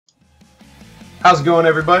How's it going,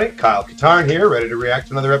 everybody? Kyle Katarn here, ready to react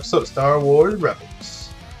to another episode of Star Wars Rebels.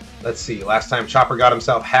 Let's see, last time Chopper got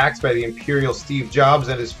himself hacked by the Imperial Steve Jobs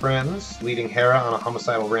and his friends, leading Hera on a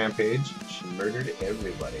homicidal rampage. She murdered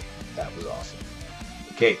everybody. That was awesome.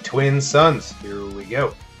 Okay, Twin Suns. Here we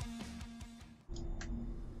go.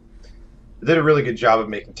 They did a really good job of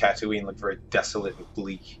making Tatooine look very desolate and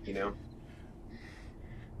bleak, you know?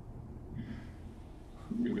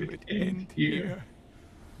 Will it end here?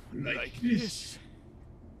 Like this?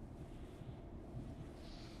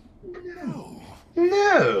 No.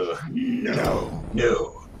 No. No.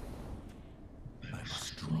 No. I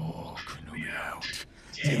must draw Kenobi out.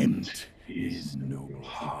 Tempt his noble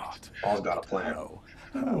heart. Paul's got a plan. How?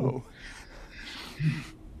 I know.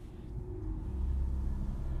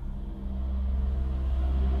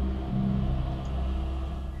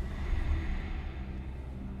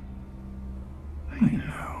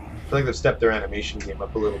 I feel like they've stepped their animation game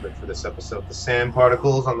up a little bit for this episode. The sand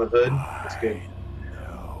particles on the hood. That's good.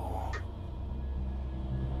 No.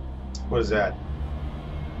 What is that?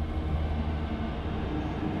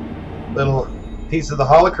 Little piece of the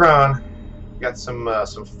holocron. Got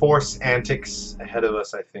some force antics ahead of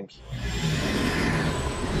us, I think.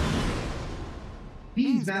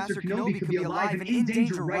 Means Master Kenobi could be alive and in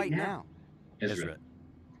danger right now. Ezra,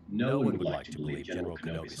 no one would like to believe General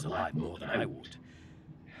Kenobi is alive more than I would.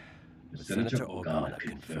 But Senator Organa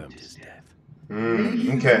confirmed his death.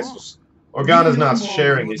 Okay, so Organa's not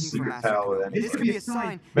sharing his secret pal with This could be anybody. a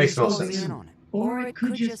sign. Makes no Closing sense. in on it. Or it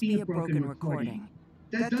could just be a broken recording.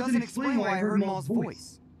 That doesn't explain why I heard Maul's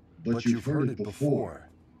voice. But you've heard it before.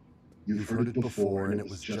 You've heard it before, and it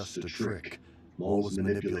was just a trick. Maul was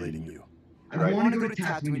manipulating you. I want to go to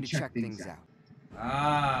Tatooine to check things out.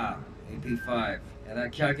 Ah, AP5. Yeah,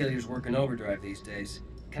 that calculator's working overdrive these days.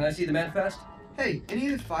 Can I see the manifest? Hey, any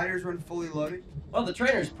of the fighters run fully loaded? Well, the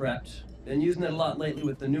trainer's prepped. Been using it a lot lately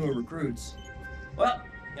with the newer recruits. Well,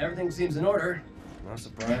 everything seems in order. No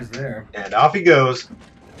surprise there. And off he goes.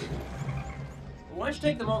 Why don't you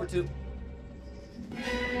take them over to...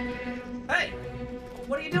 Hey!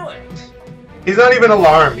 What are you doing? He's not even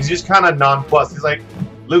alarmed. He's just kind of nonplussed. He's like,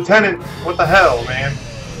 Lieutenant, what the hell, man?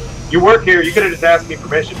 You work here. You could have just asked me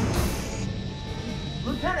permission.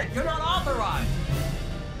 Lieutenant, you're not authorized!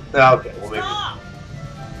 Okay, well maybe.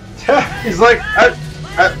 Stop! He's like, I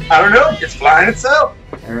don't know. It's flying itself.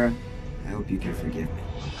 Hera, I hope you can forgive me.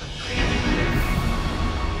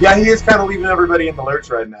 Yeah, he is kind of leaving everybody in the lurch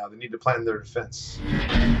right now. They need to plan their defense.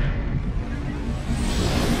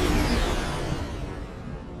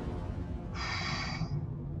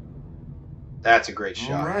 That's a great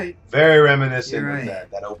shot. All right. Very reminiscent You're of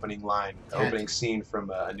right. that opening line, the Cat. opening scene from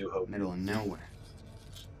A New Hope. Middle of nowhere.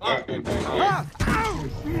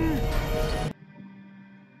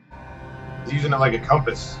 He's using it like a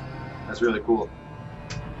compass. That's really cool.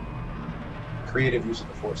 Creative use of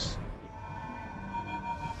the Force.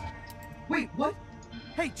 Wait, what?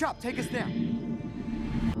 Hey, Chop, take us down.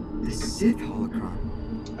 The Sith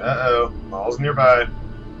holocron. Uh-oh. Maul's nearby.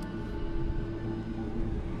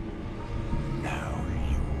 Now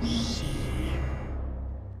you see.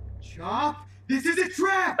 Chop, this is a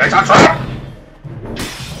trap! It's a trap!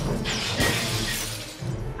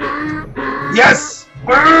 Yes!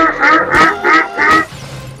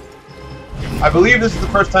 I believe this is the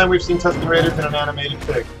first time we've seen Tusken Raiders in an animated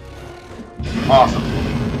fig. Awesome.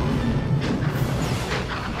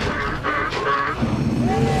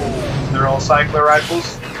 They're all cycler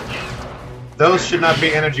rifles. Those should not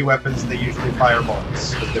be energy weapons. They usually fire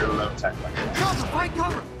bullets because they're low tech like that. Chopper, find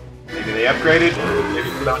cover! Maybe they upgraded, maybe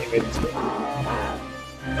Filoni made a mistake.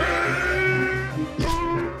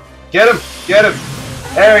 Get him! Get him!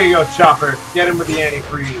 There you go, Chopper. Get him with the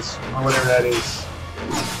antifreeze, or whatever that is.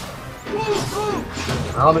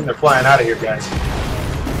 I don't think they're flying out of here, guys.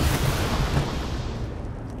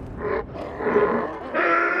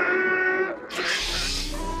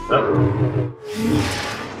 Oh.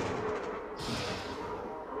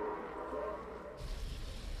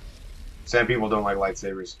 Some people don't like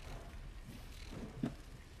lightsabers.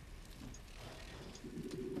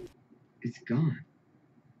 It's gone.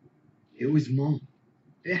 It was Maul.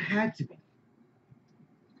 It had to be.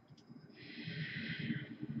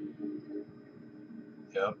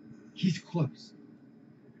 Yep. He's close.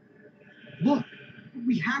 Look,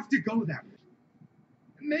 we have to go that way.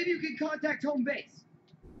 Maybe you can contact home base.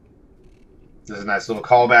 This is a nice little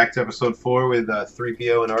callback to episode 4 with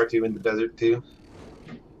 3PO and R2 in the desert too.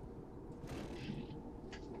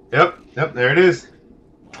 Yep, there it is.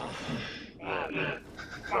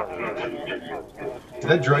 Did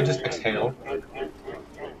that droid just exhale?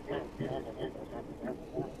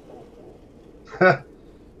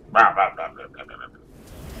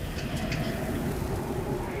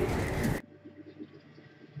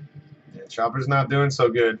 Chopper's not doing so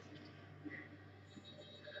good.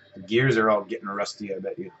 The gears are all getting rusty, I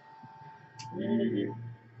bet you.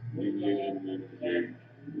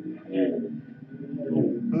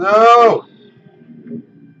 No!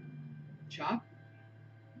 Chopper!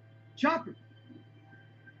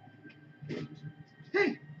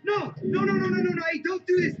 Hey! No! Hey, don't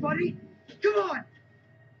do this, buddy! Come on!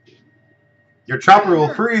 Your chopper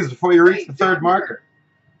will freeze before you reach the third marker.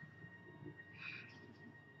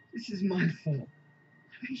 This is my fault.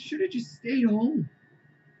 I should have just stayed home.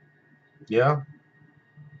 Yeah,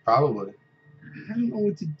 probably. I don't know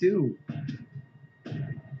what to do.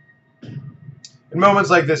 In moments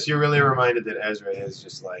like this, you're really reminded that Ezra is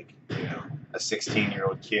just like, you know, a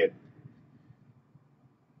 16-year-old kid.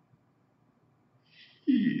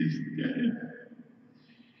 He is dead.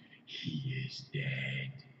 He is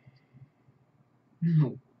dead.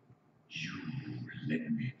 No. You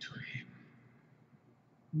led me to him.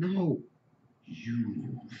 No.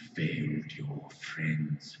 You failed your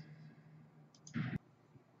friends.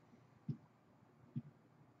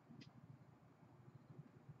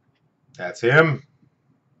 That's him.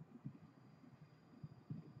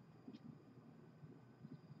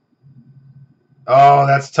 Oh,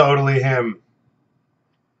 that's totally him.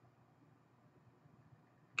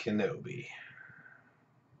 Kenobi.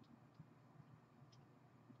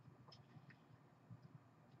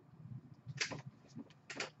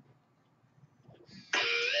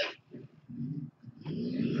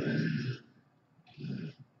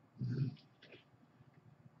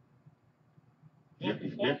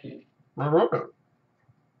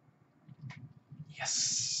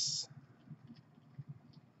 Yes.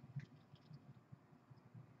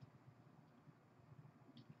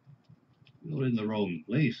 You're in the wrong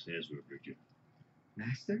place, Ezra Bridger.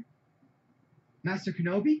 Master? Master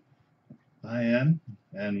Kenobi? I am,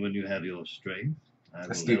 and when you have your strength, I will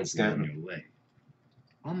That's help Steven you on Stanton. your way.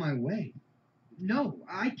 On my way? No,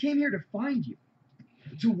 I came here to find you.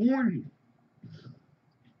 To warn you.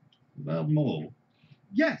 About Maul,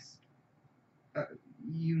 Yes.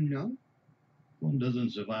 You know? one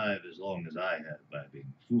doesn't survive as long as I have by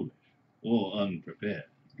being foolish or unprepared.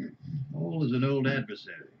 Maul is an old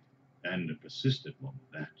adversary, and a persistent one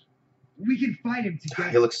at that. We can fight him He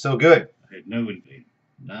together. looks so good. I had no envy.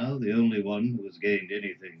 Now the only one who has gained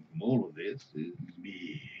anything from all of this is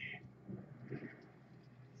me.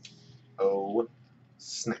 Oh,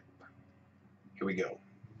 snap. Here we go.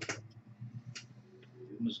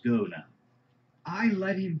 You must go now. I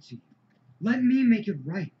led him to you. Let me make it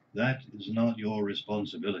right. That is not your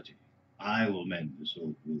responsibility. I will mend this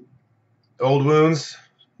old wound. Old Wounds,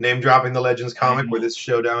 name dropping the Legends comic where this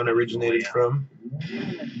showdown originated from.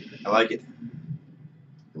 I like it.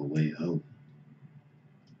 The way home.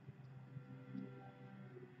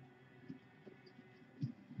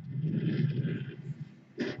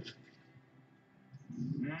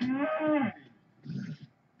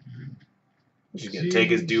 She's gonna take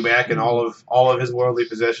his dewback and all of his worldly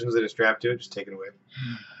possessions that are strapped to it, just take it away.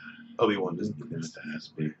 Obi-Wan doesn't need What this stuff. has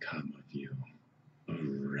become of you? A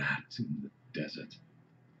rat in the desert.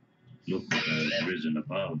 Look what has risen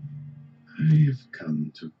above. I have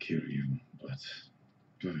come to kill you, but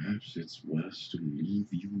perhaps it's worse to leave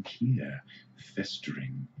you here,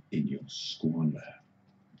 festering in your squalor.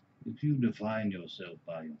 If you define yourself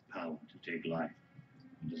by your power to take life,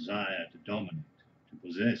 a desire to dominate, to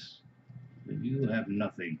possess, then you have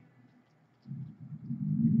nothing.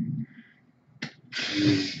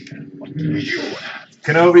 What do you have?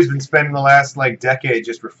 Kenobi's been spending the last decade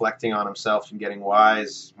just reflecting on himself and getting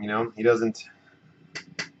wise. You know, he doesn't.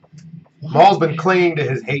 Maul's been clinging to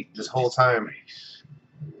his hate this whole time.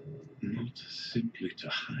 Not simply to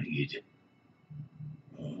hide.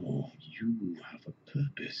 Oh, you have a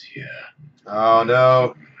purpose here. Oh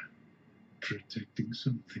no. Protecting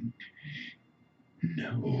something?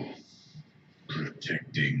 No.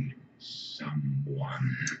 Protecting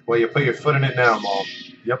someone. Well, you put your foot in it now, Maul.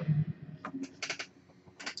 Yep.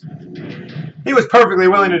 He was perfectly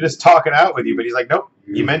willing to just talk it out with you, but he's like, nope.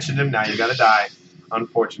 You mentioned him, now you gotta die.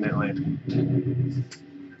 Unfortunately.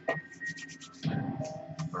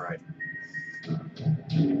 Alright.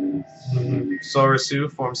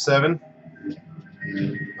 Sorasu, Form 7.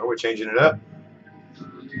 Oh, we're changing it up.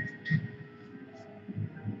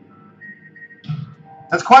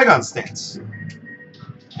 That's Qui-Gon's stance.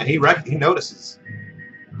 And he notices.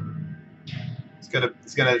 He's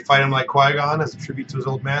gonna fight him like Qui-Gon as a tribute to his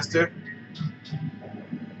old master.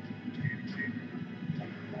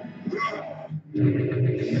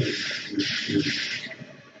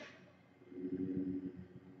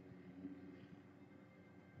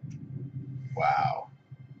 Wow.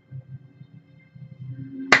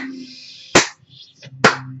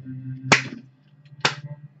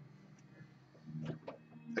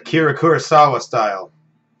 Akira Kurosawa style.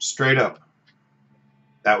 Straight up.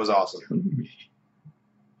 That was awesome. Tell me,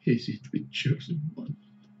 is it the chosen one?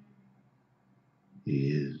 He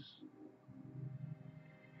is.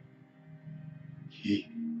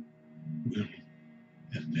 He will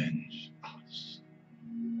avenge us.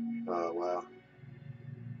 Oh, wow.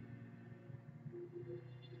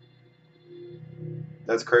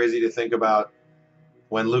 That's crazy to think about.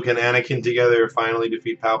 When Luke and Anakin together finally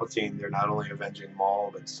defeat Palpatine, they're not only avenging Maul,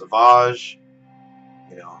 but Savage,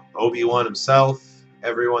 you know, Obi-Wan himself,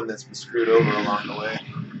 everyone that's been screwed over along the way.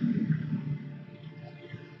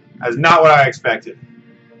 That's not what I expected.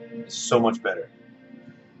 It's so much better.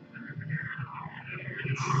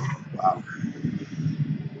 Wow.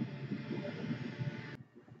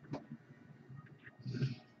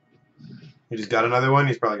 He just got another one?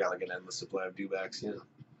 He's probably got like an endless supply of dewbacks, you know.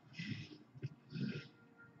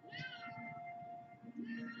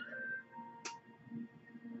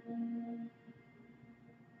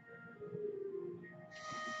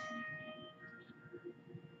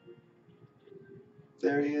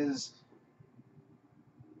 There he is.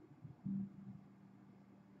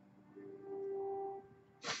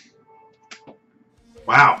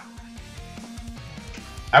 Wow.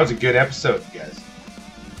 That was a good episode, you guys.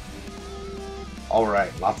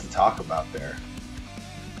 Alright, lots to talk about there.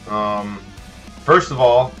 First of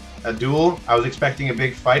all, a duel. I was expecting a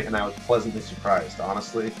big fight, and I was pleasantly surprised,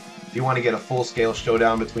 honestly. If you want to get a full-scale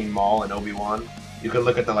showdown between Maul and Obi-Wan, you could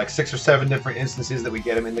look at the like 6 or 7 different instances that we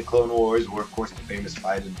get him in the Clone Wars, or of course the famous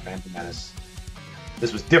fight in Phantom Menace.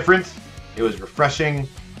 This was different. It was refreshing.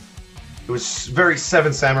 It was very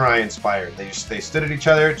Seven Samurai inspired. They stood at each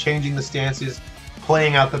other, changing the stances,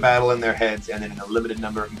 playing out the battle in their heads, and then in a limited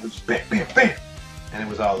number of moves, bam, bam, bam, and it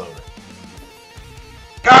was all over.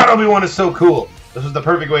 God, Obi-Wan is so cool. This was the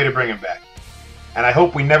perfect way to bring him back, and I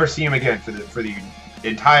hope we never see him again for the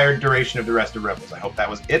entire duration of the rest of Rebels. I hope that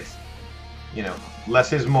was it. You know,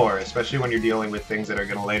 less is more, especially when you're dealing with things that are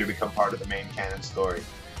going to later become part of the main canon story.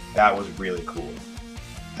 That was really cool.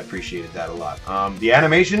 I appreciated that a lot. The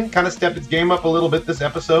animation kind of stepped its game up a little bit this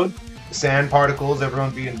episode. The sand particles,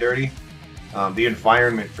 everyone being dirty. The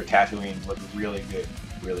environment for Tatooine looked really good,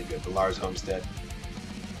 really good. The Lars Homestead.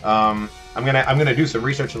 I'm gonna do some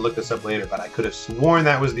research and look this up later, but I could have sworn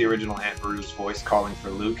that was the original Aunt Beru's voice calling for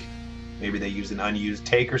Luke. Maybe they used an unused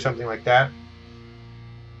take or something like that.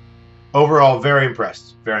 Overall, very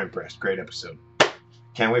impressed. Very impressed. Great episode.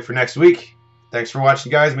 Can't wait for next week. Thanks for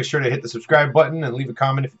watching, guys. Make sure to hit the subscribe button and leave a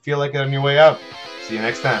comment if you feel like it on your way out. See you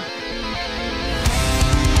next time.